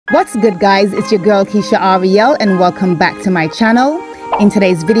What's good, guys? It's your girl Kiesha Arielle and welcome back to my channel. In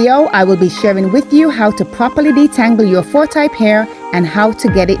today's video, I will be sharing with you how to properly detangle your 4-type hair and how to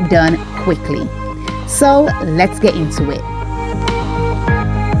get it done quickly. So let's get into it.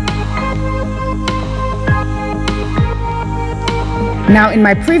 Now, in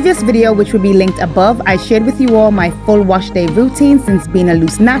my previous video, which will be linked above, I shared with you all my full wash day routine since being a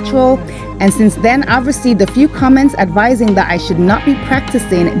loose natural, and since then I've received a few comments advising that I should not be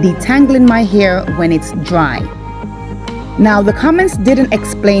practicing detangling my hair when it's dry. Now, the comments didn't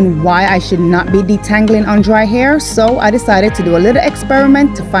explain why I should not be detangling on dry hair, so I decided to do a little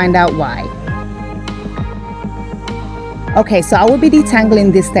experiment to find out why. Okay, so I will be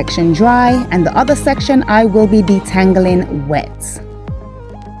detangling this section dry, and the other section I will be detangling wet.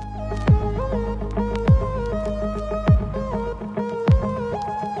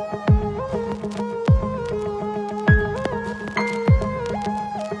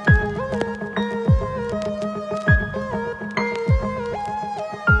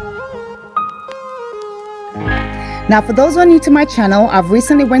 Now, for those who are new to my channel, I've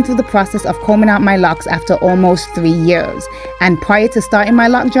recently went through the process of combing out my locks after almost 3 years. And prior to starting my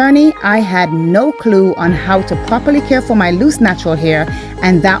lock journey, I had no clue on how to properly care for my loose natural hair,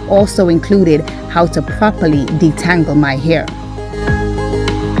 and that also included how to properly detangle my hair.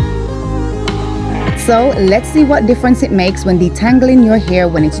 So let's see what difference it makes when detangling your hair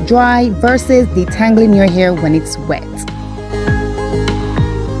when it's dry versus detangling your hair when it's wet.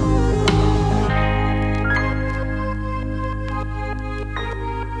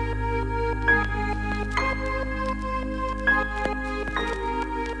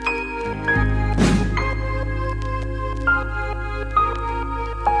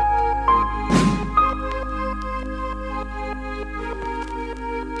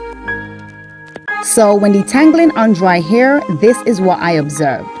 So when detangling on dry hair, this is what I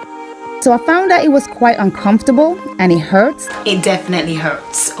observed. So I found that it was quite uncomfortable and it hurts. It definitely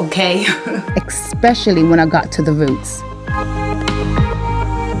hurts, okay? Especially when I got to the roots.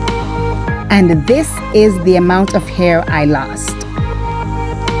 And this is the amount of hair I lost.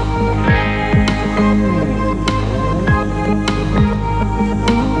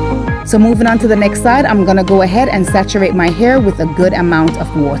 So moving on to the next side, I'm gonna go ahead and saturate my hair with a good amount of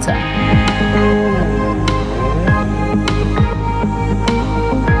water.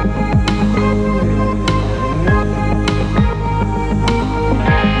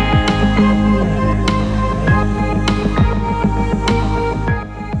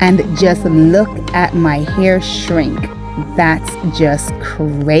 And just look at my hair shrink. That's just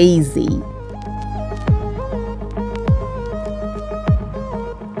crazy.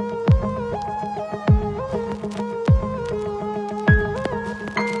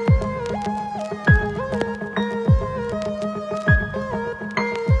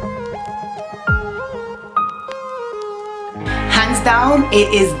 Hands down,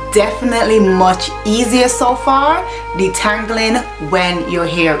 it is definitely much easier so far detangling when your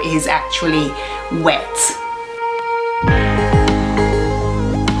hair is actually wet.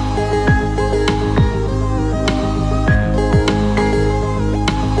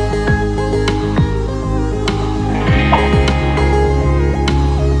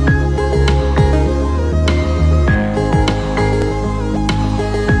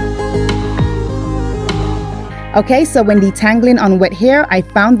 Okay, so when detangling on wet hair, I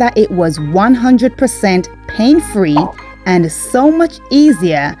found that it was 100% pain-free and so much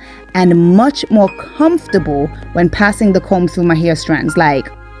easier and much more comfortable when passing the comb through my hair strands, like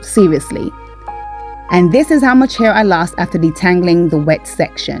seriously. And this is how much hair I lost after detangling the wet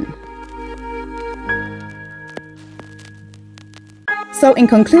section. So in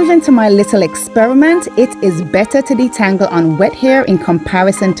conclusion to my little experiment, it is better to detangle on wet hair in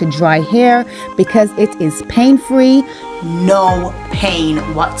comparison to dry hair because it is pain-free, no pain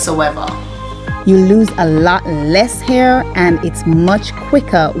whatsoever. You lose a lot less hair and it's much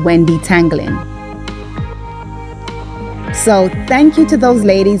quicker when detangling. So thank you to those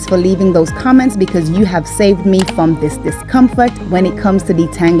ladies for leaving those comments because you have saved me from this discomfort when it comes to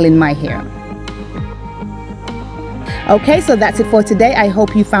detangling my hair. Okay, so that's it for today. I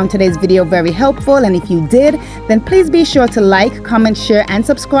hope you found today's video very helpful, and if you did, then please be sure to like, comment, share, and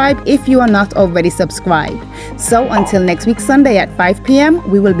subscribe if you are not already subscribed. So until next week Sunday at 5 p.m,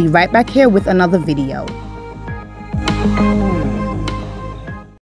 we will be right back here with another video.